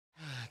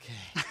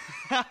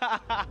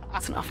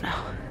That's enough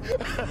now.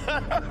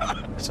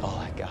 That's all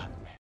I got.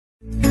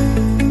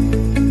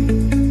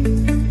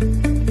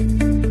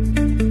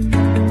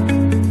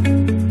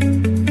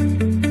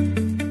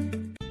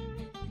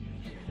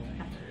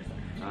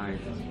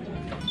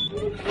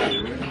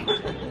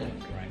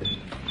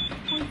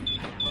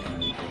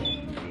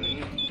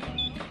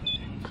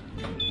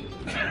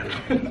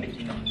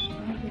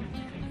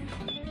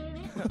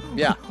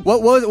 Yeah.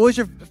 What was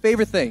your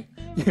favorite thing?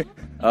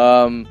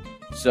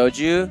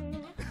 Soju.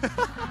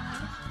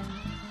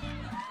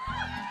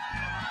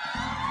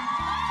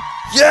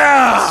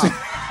 Yeah!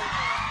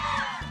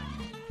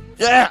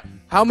 Yeah!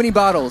 How many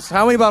bottles of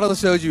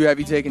soju have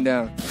you taken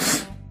down?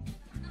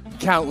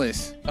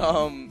 Countless.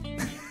 Oh,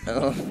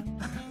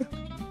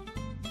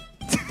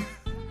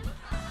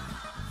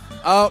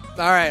 all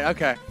right,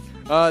 okay.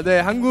 네,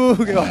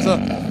 한국에 와서.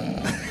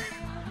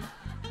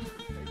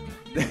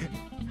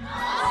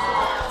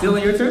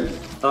 Dylan, your turn.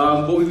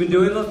 What we've been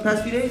doing the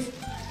past few days?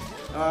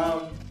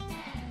 I'm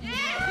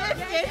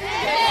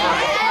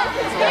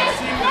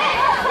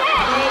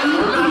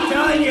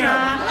telling you.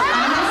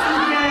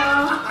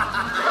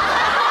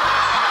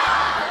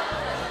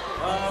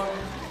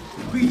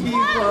 We've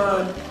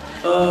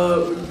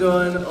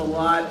done a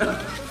lot of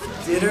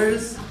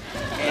dinners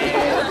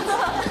and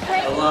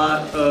a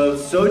lot of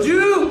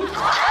soju.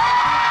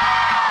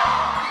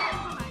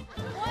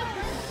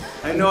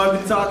 I know I've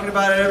been talking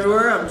about it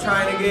everywhere. I'm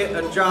trying to get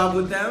a job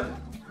with them,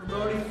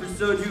 promoting for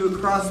soju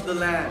across the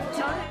land.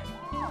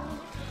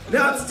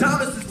 Now it's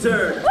Thomas's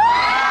turn. I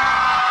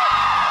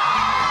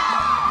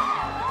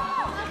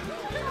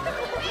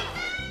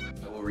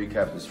will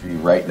recap this for you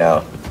right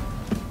now.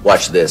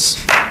 Watch this.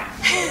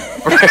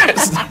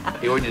 First,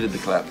 he already did the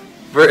clap.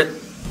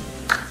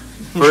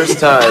 First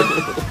time,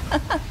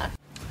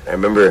 I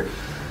remember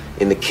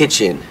in the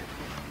kitchen.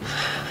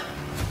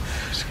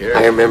 Scary.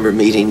 I remember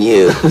meeting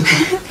you.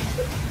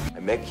 I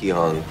met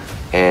Ki-hong,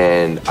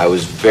 and I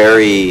was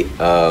very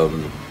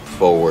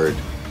forward,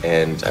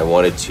 and I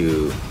wanted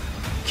to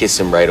kiss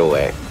him right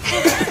away.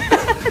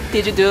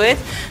 Did you do it?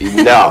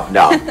 No,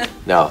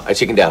 I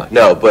chickened out.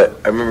 No, but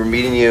I remember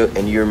meeting you,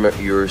 and you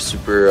were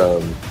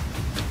super,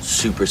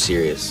 super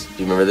serious.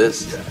 Do you remember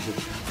this? Yeah.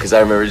 Because I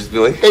remember just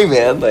being like, "Hey,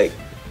 man," like,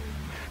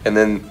 and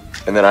then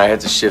I had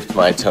to shift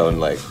my tone,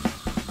 like,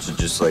 to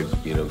just like,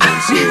 you know,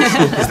 being serious,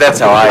 because that's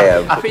how I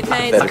am.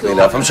 Pretend it's cool.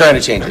 Enough. I'm trying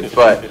to change it,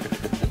 but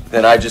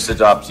then I just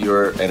adopt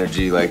your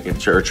energy, like,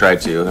 or tried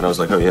to, and I was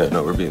like, "Oh yeah,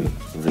 no, we're being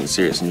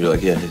serious," and you're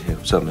like, "Yeah,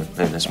 what's up, man?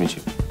 Hey, nice to meet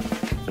you."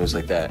 And it was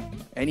like that.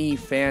 Any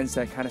fans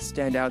that kind of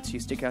stand out to you,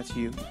 stick out to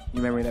you,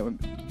 your memory that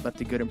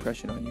left a good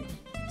impression on you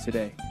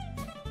today?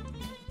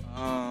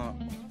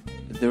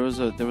 There was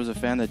a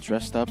fan that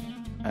dressed up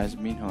as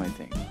Minho, I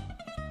think.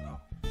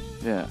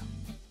 Yeah.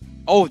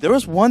 Oh, there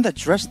was one that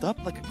dressed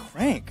up like a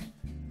crank.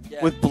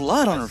 Yeah, with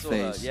blood on her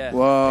face. Yeah.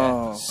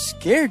 Whoa. Yeah.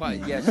 Scared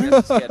me. Yeah, she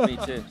got scared me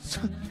too.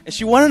 And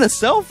she wanted a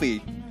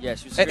selfie. Yeah,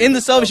 she was. And in the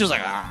selfie, she was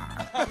like,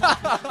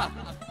 ah.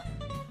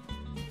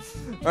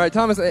 All right,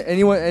 Thomas.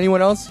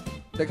 Anyone else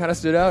that kind of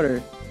stood out,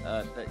 or?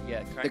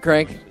 Yeah, the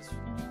crank.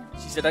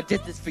 She said, "I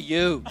did this for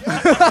you."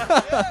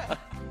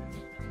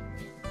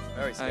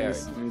 Very scary. I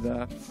used to do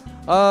that.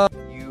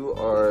 You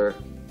are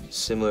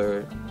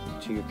similar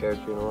to your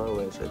character in a lot of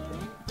ways, I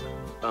think.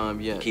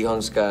 Yeah.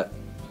 Ki-hong's got,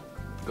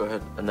 Go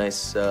ahead. a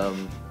nice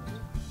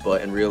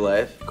butt in real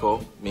life.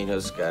 Cool.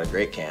 Minho's got a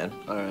great can.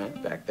 All right.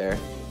 Back there.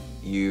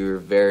 You're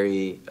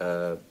very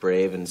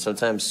brave and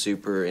sometimes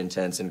super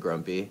intense and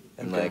grumpy,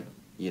 and Okay. like,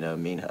 you know,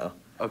 Minho.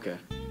 Okay.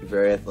 You're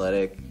very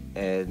athletic,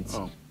 and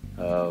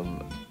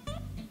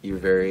you're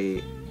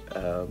very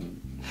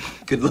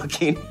good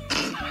looking.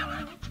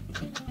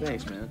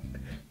 Thanks, man.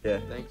 Yeah.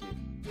 Thank you.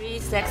 The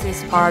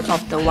sexiest part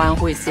of the one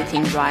who is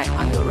sitting right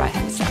on your right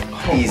hand side.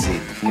 Easy.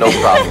 No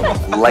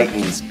problem.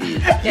 Lightning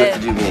speed. You have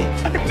to do me.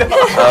 So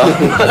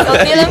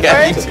Dylan Yeah,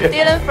 first. me too.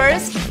 Dylan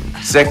first.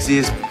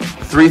 Sexiest,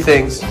 three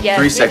things, Yeah,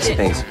 three sexy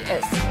things.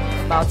 Yes.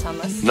 About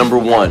Thomas. Number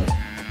one,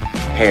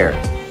 hair.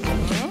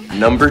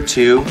 Number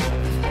two,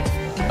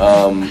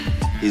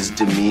 his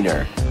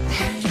demeanor.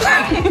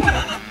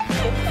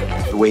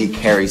 The way he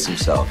carries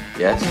himself,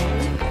 yes?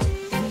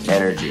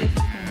 Energy.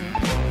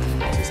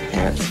 His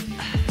hands.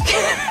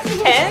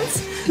 Hands?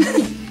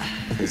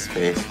 His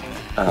face.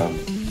 I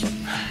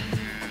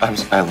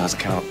lost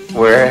count.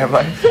 Where am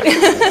I?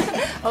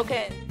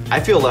 Okay. I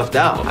feel left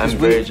out. I'm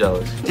very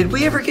jealous. Did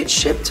we ever get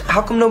shipped?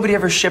 How come nobody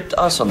ever shipped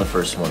us on the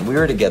first one? We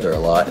were together a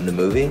lot in the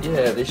movie.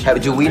 Yeah, they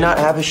shipped Do we not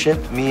have a ship,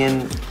 me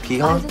and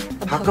Ki-hong?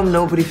 How come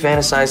nobody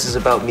fantasizes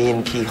about me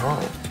and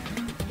Ki-hong?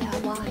 Yeah,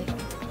 why?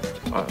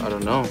 I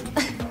don't know.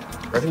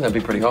 I think that'd be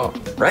pretty hot.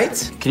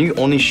 Right? Can you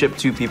only ship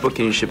 2 people?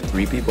 Can you ship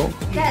 3 people?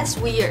 That's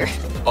weird.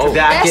 Oh,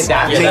 That's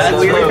that's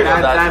weird.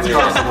 That's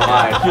crossing the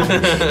line.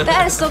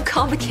 That is so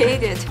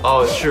complicated.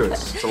 Oh, it's true.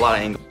 It's a lot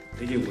of angles.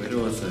 되게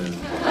외로웠어요.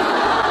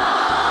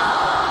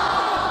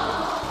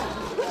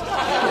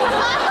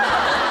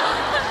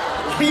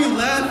 Why are you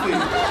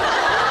laughing?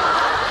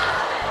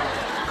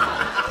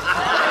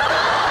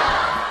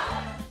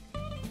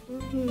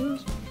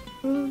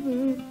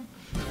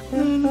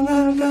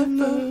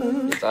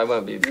 Yes, I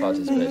won't be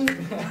participating.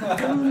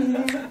 I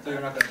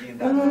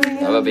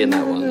won't be in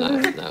that one. No,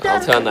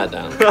 I'll turn that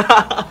down.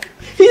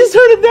 He just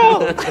turned it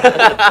down.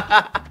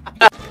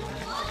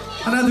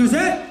 하나 둘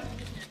셋.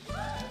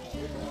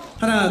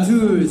 하나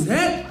둘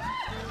셋.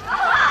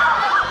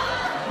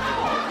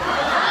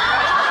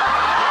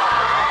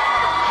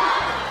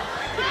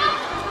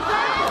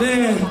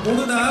 네,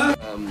 모두 다.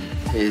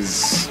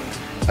 His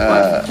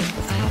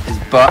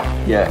butt.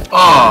 Yeah.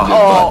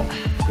 Oh.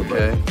 Good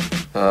butt.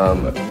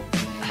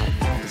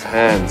 His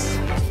hands.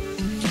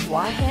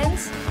 Why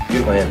hands?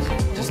 Beautiful hands.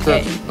 Just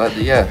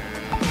yeah.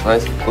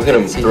 Nice. Look at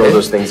him See throw it?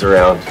 those things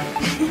around.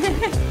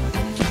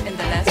 And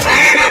the last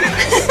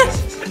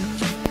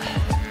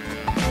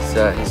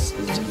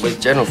His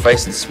general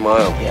face and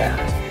smile. Yeah.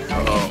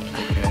 Oh,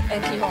 okay.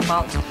 and keep on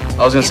mouth.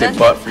 I was gonna say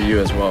butt for you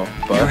as well.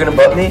 Butt. You were gonna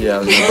butt me? Yeah, I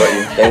was gonna butt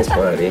you. Thanks,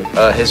 buddy.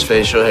 His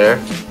facial hair,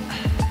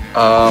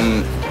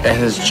 and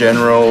his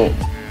general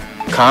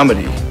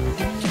comedy,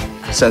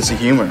 sense of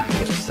humor.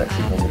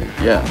 Sexy comedy.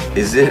 Yeah.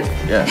 Is it?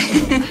 Yeah.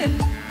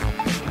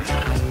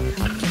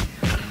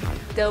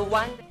 The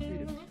one.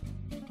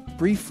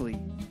 Briefly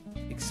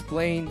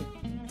explain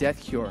Death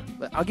Cure.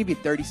 I'll give you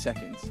 30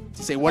 seconds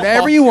to say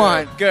whatever you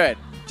want. Good.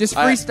 Just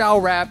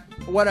freestyle rap,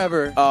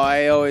 whatever. Oh,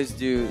 I always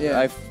do. Yeah.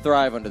 I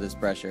thrive under this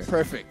pressure.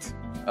 Perfect.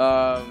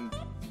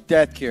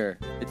 Death Cure.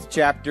 It's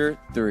chapter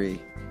 3.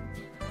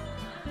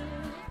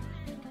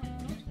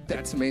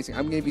 That's amazing.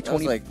 I'm gonna be That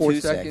was 24 like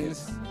 2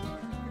 seconds.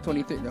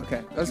 23.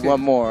 Okay. That's You good.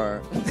 want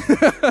more?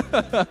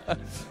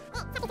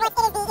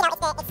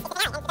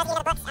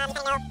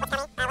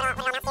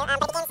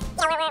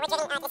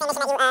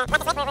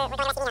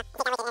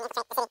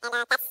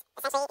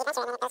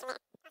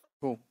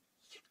 Cool.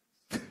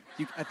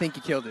 I think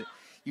you killed it.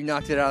 You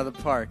knocked it out of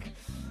the park.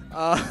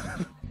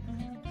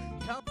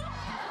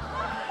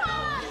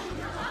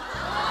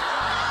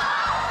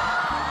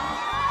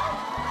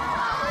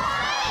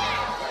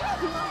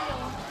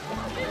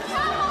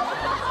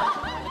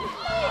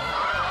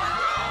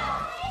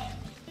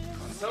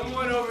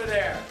 Someone over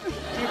there.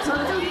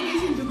 저쪽에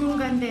계신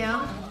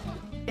누군가인데요.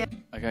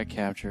 I got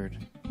captured,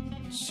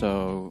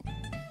 so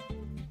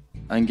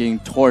I'm getting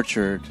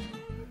tortured.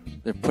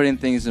 They're putting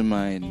things in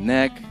my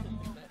neck.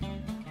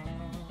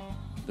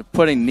 They're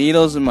putting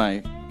needles in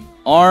my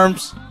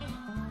arms.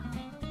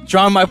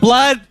 Drawing my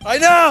blood. I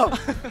know.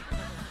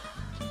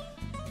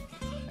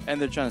 And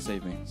they're trying to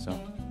save me. So,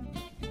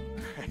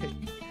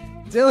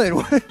 Dylan,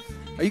 what?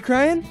 Are you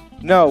crying?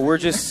 No, we're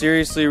just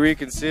seriously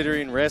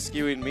reconsidering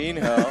rescuing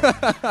Minho.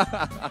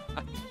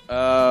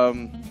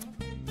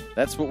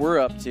 That's what we're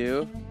up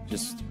to.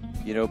 Just,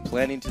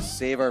 planning to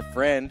save our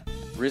friend,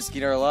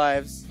 risking our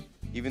lives,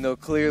 even though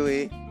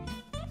clearly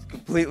he's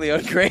completely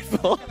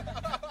ungrateful.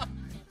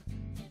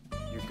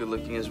 You're good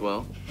looking as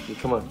well.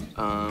 Come on.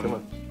 Come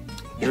on.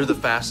 You're the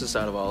fastest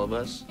out of all of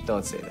us.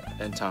 Don't say that.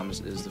 And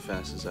Thomas is the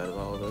fastest out of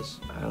all of us.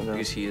 I don't know.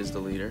 Because he is the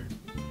leader.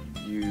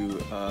 You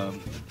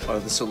are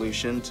the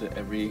solution to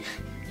every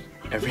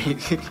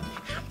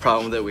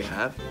problem that we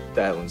have.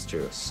 That one's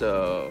true.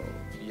 So,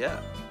 yeah.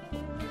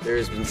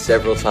 There's been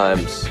several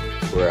times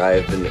where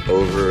I've been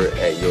over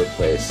at your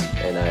place,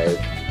 and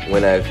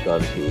when I've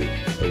gone pee,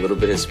 a little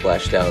bit has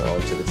splashed down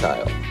onto the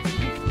tile,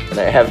 and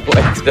I have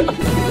wiped it up.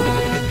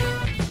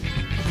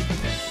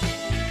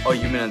 Oh,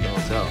 you mean at the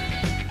hotel?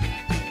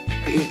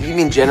 You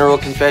mean general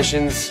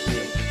confessions?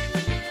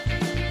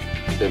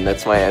 Then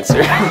that's my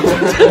answer.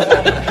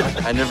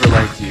 I never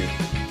liked you.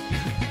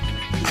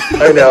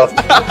 I know.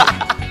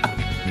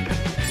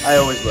 I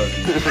always loved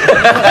you.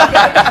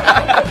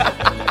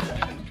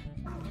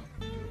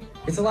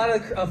 It's a lot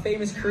of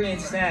famous Korean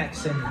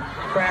snacks and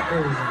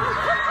crackers.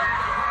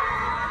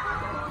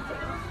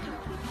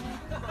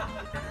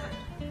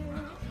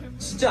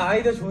 진짜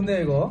아이디어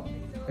좋은데 이거.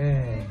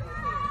 예.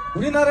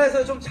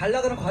 우리나라에서 좀 잘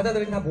나가는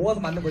과자들을 다 모아서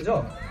만든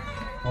거죠?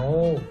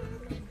 오.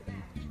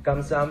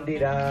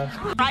 감사합니다.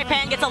 Fry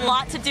Pan gets a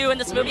lot to do in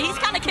this movie. He's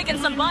kind of kicking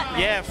some butt.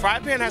 Yeah, Fry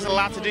Pan has a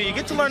lot to do. You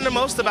get to learn the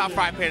most about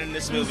Fry Pan in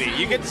this movie.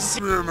 You get to see.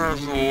 Fry Pan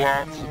has a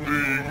lot to do.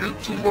 You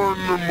get to learn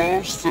the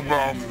most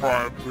about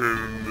Fry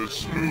Pan in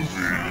this movie.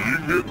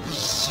 You get to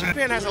see. Fry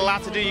Pan has a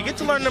lot to do. You get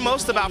to learn the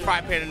most about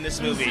Fry Pan in this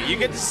movie. You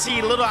get to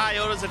see little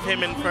iotas of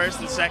him in first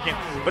and second.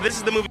 But this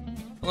is the movie.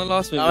 On the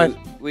last movie,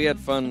 we had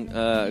fun.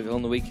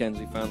 On the weekends,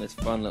 we found this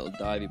fun little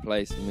divey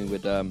place, and we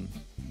would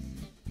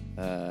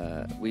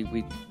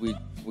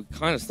we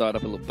kind of started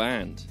up a little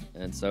band,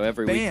 and so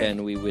every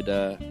weekend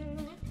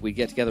we'd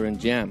get together and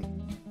jam.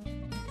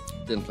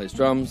 Dylan plays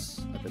drums,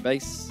 I play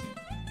bass.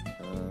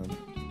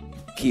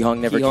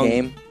 Ki-hong never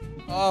came.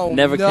 Oh,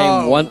 never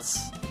came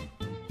once.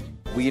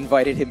 We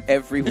invited him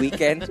every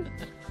weekend.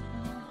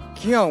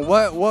 Ki-hong,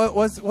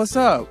 what's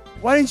up?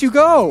 Why didn't you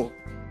go?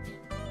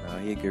 No,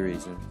 he had good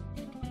reason.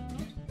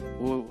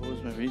 What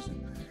was my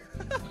reason?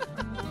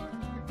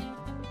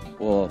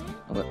 Well,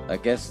 I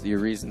guess your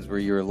reasons were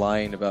you were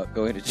lying about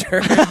going to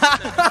church.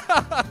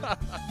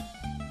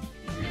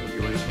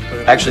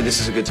 Actually,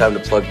 this is a good time to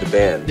plug the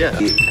band. Yeah.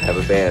 We have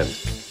a band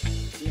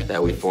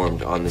that we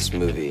formed on this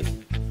movie.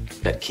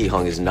 that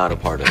Ki-hong is not a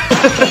part of.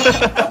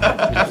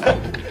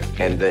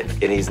 and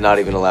he's not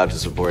even allowed to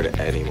support it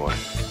anymore.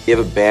 We have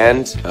a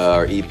band,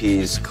 our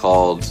EP's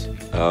called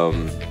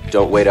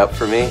Don't Wait Up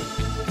For Me.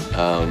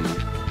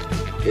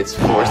 It's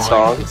 4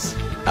 songs.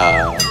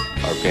 Our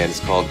band is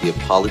called The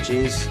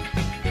Apologies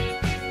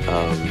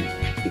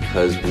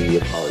because we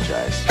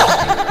apologize.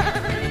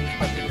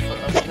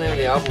 The name of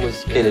the album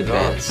was In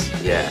advance,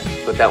 yeah.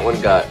 But that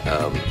one got,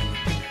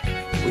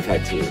 we've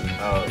had 2.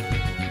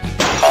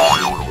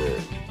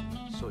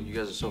 So you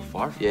guys are so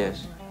far from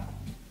Yes.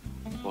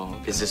 Well,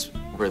 okay. Is this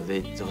where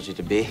they told you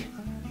to be?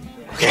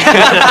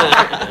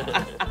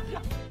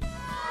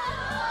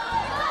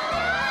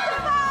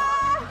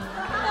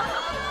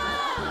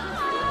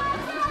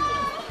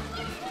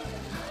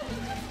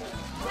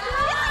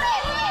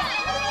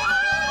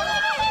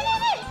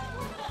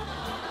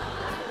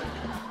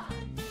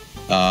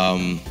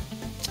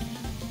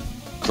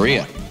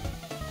 Korea.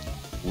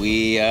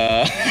 We,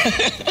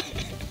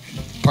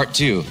 part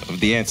 2 of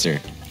the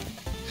answer.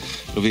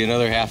 It'll be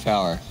another half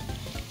hour.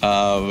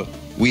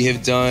 We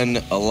have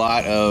done a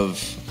lot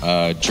of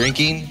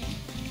drinking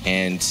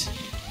and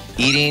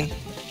eating.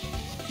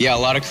 Yeah, a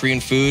lot of Korean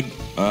food.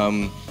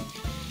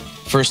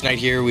 First night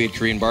here, we had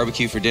Korean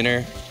barbecue for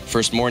dinner.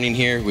 First morning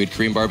here, we had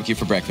Korean barbecue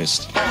for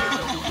breakfast.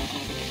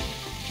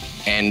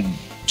 And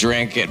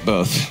drank at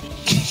both.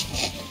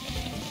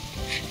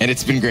 And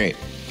it's been great.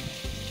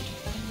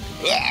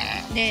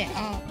 네,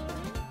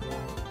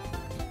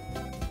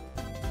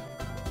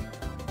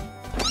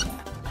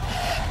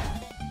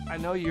 I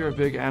know you're a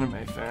big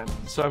anime fan,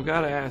 so I've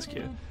got to ask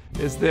you: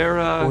 is there?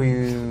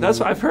 That's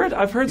what I've heard.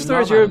 I've heard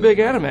stories you're a big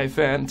anime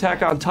fan.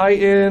 Attack on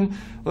Titan,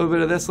 a little bit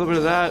of this, a little bit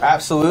of that.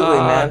 Absolutely,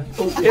 man.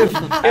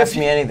 Ask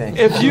me anything.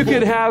 If you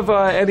could have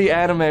any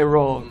anime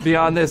role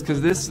beyond this,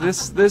 because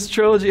this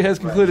trilogy has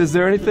concluded, is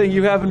there anything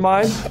you have in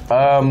mind?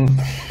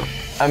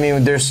 I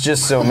mean, there's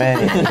just so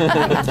many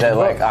that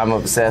like I'm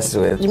obsessed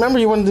with. You remember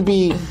you wanted to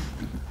be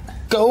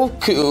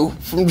Goku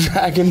from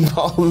Dragon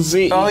Ball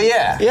Z? Oh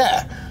yeah.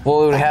 Yeah.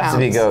 Well, it would have to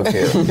be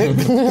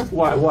Goku.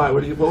 Why? What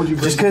would you bring?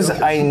 Just because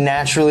I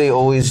naturally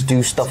always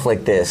do stuff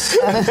like this.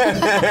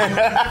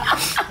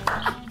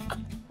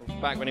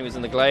 Back when he was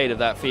in the Glade, of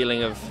that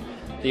feeling of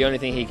the only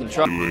thing he can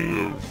trust.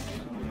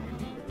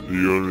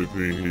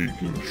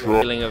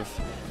 Feeling of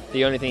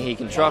the only thing he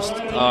can trust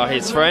are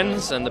his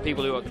friends and the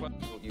people who are close.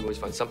 You always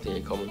find something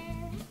in common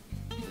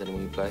with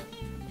anyone you play.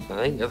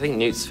 I think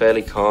Newt's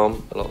fairly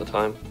calm a lot of the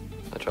time.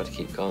 I try to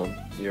keep calm.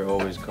 You're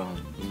always calm.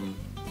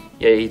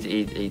 Yeah,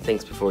 he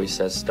thinks before he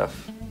says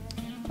stuff.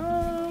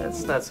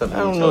 That's not something.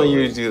 I don't know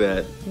you do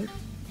that.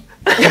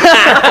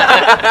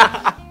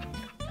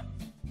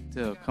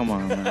 Dude, come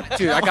on, man.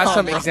 Dude, I got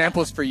some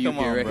examples for you Come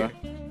here, on, right bro.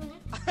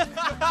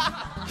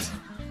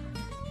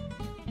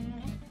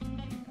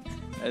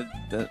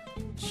 here.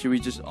 Should we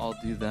just all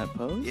do that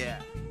pose? Yeah.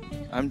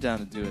 I'm down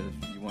to do it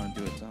if you want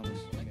to do it, Thomas.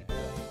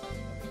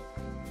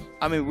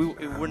 I mean,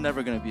 we're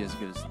never going to be as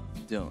good as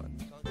Dylan,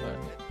 but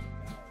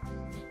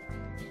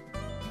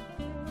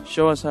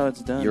show us how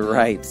it's done. You're man.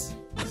 right.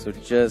 So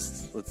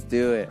just, let's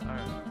do it.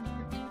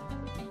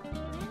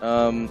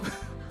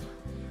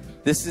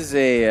 This is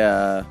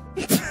a,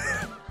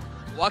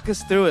 Walk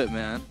us through it,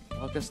 man.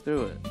 Walk us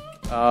through it.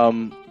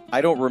 I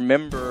don't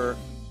remember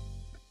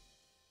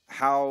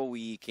how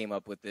we came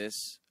up with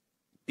this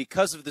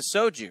because of the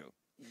soju.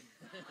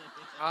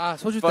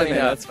 소주 Funny 때문에.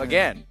 enough,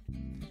 again.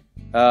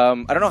 I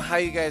don't know how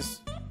you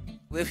guys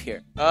live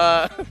here.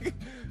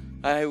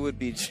 I would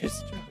be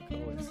just drunk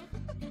always.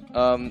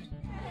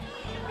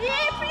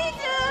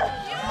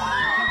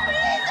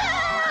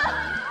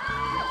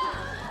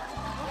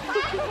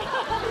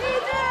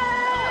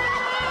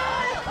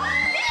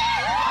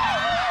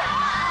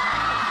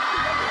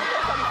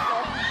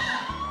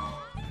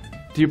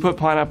 Do you put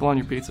pineapple on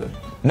your pizza?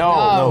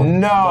 No.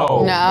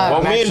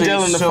 Well, me and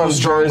Dylan are so from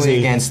strongly Jersey.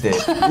 against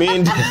it. Me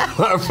and Dylan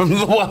are from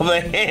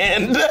the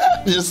hand.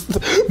 Just.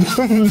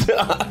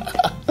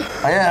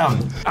 I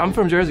am. I'm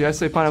from Jersey. I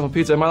say pineapple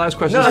pizza. And my last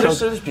question No,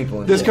 is there's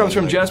people in this Jersey comes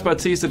from like Jess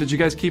Bautista. Did you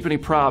guys keep any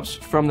props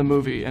from the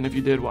movie? And if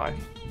you did, why?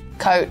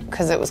 Coat,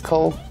 because it was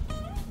cool.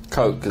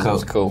 Coke, because it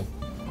was cool.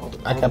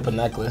 I kept a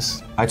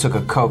necklace. I took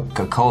a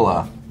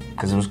Coca-Cola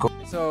because it was cool.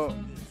 So,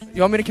 you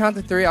want me to count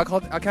to 3? I'll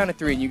count to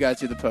 3 and you guys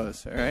do the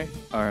pose, alright?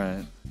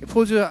 Alright.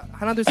 포즈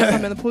하나 둘 셋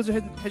하면 포즈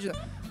해주.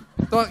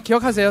 또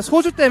기억하세요.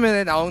 소주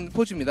때문에 나온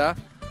포즈입니다.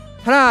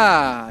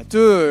 하나,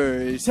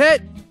 둘,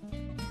 셋.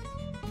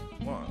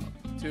 1,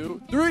 2,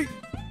 3.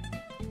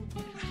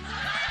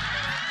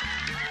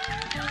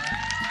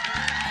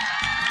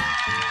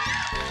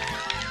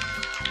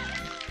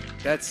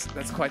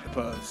 That's quite the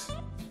pose.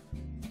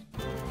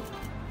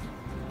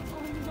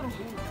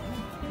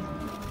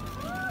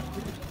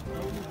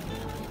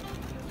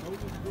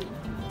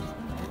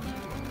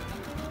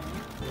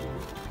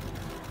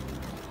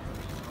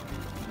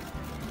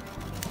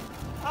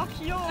 아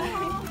귀여워.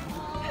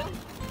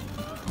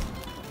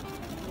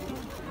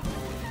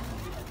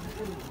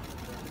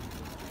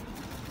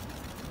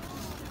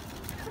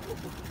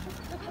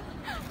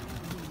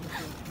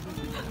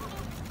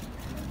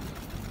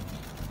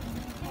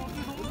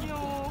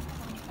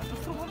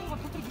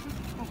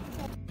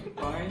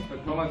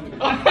 He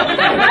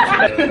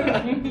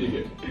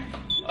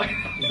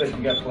said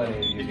you got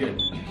plenty. You're good.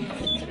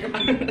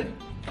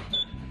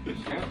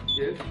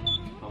 Good.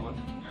 Come on.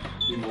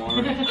 Be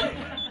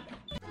more.